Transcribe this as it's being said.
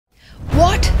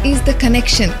is the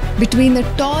connection between the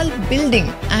tall building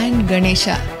and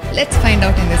Ganesha? Let's find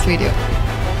out in this video.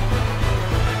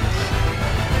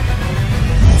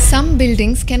 Some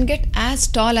buildings can get as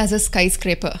tall as a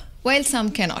skyscraper, while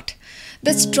some cannot.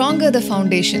 The stronger the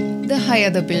foundation, the higher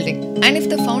the building. And if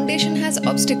the foundation has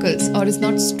obstacles or is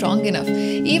not strong enough,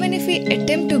 even if we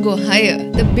attempt to go higher,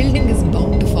 the building is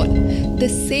bound to fall. The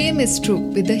same is true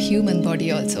with the human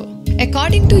body also.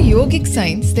 According to yogic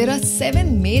science, there are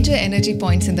 7 major energy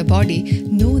points in the body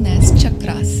known as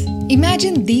chakras.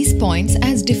 Imagine these points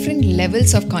as different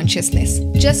levels of consciousness,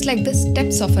 just like the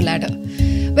steps of a ladder.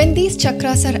 When these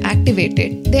chakras are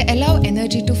activated, they allow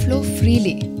energy to flow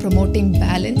freely, promoting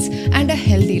balance and a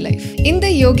healthy life. In the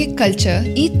yogic culture,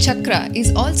 each chakra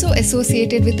is also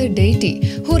associated with a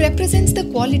deity who represents the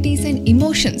qualities and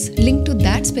emotions linked to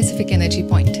that specific energy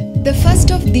point. The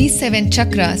first of these 7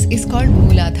 chakras is called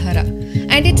Mooladhara,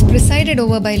 and it's presided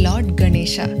over by Lord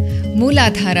Ganesha.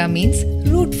 Mooladhara means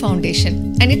root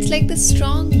foundation, and it's like the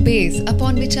strong base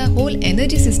upon which our whole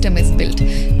energy system is built,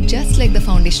 just like the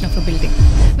foundation of a building.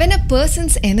 When a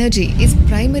person's energy is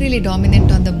primarily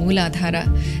dominant on the Mooladhara,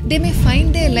 they may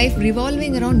find their life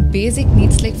revolving around basic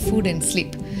needs like food and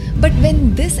sleep. But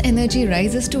when this energy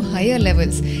rises to higher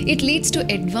levels, it leads to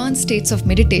advanced states of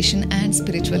meditation and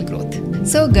spiritual growth.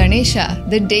 So Ganesha,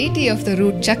 the deity of the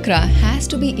root chakra, has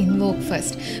to be invoked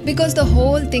first because the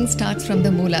whole thing starts from the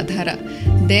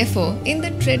Mooladhara. Therefore, in the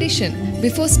tradition,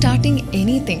 before starting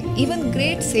anything, even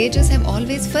great sages have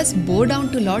always first bow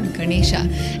down to Lord Ganesha,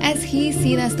 as he is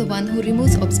seen as the one who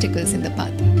removes obstacles in the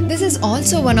path. This is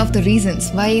also one of the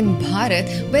reasons why in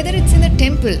Bharat, whether it's in a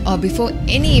temple or before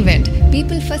any event,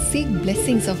 people first seek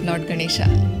blessings of Lord Ganesha.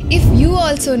 If you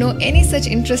also know any such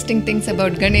interesting things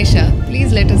about Ganesha,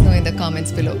 please let us know in the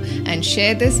comments below and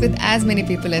share this with as many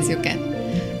people as you can.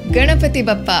 Ganapati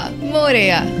Bappa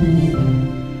Moreya!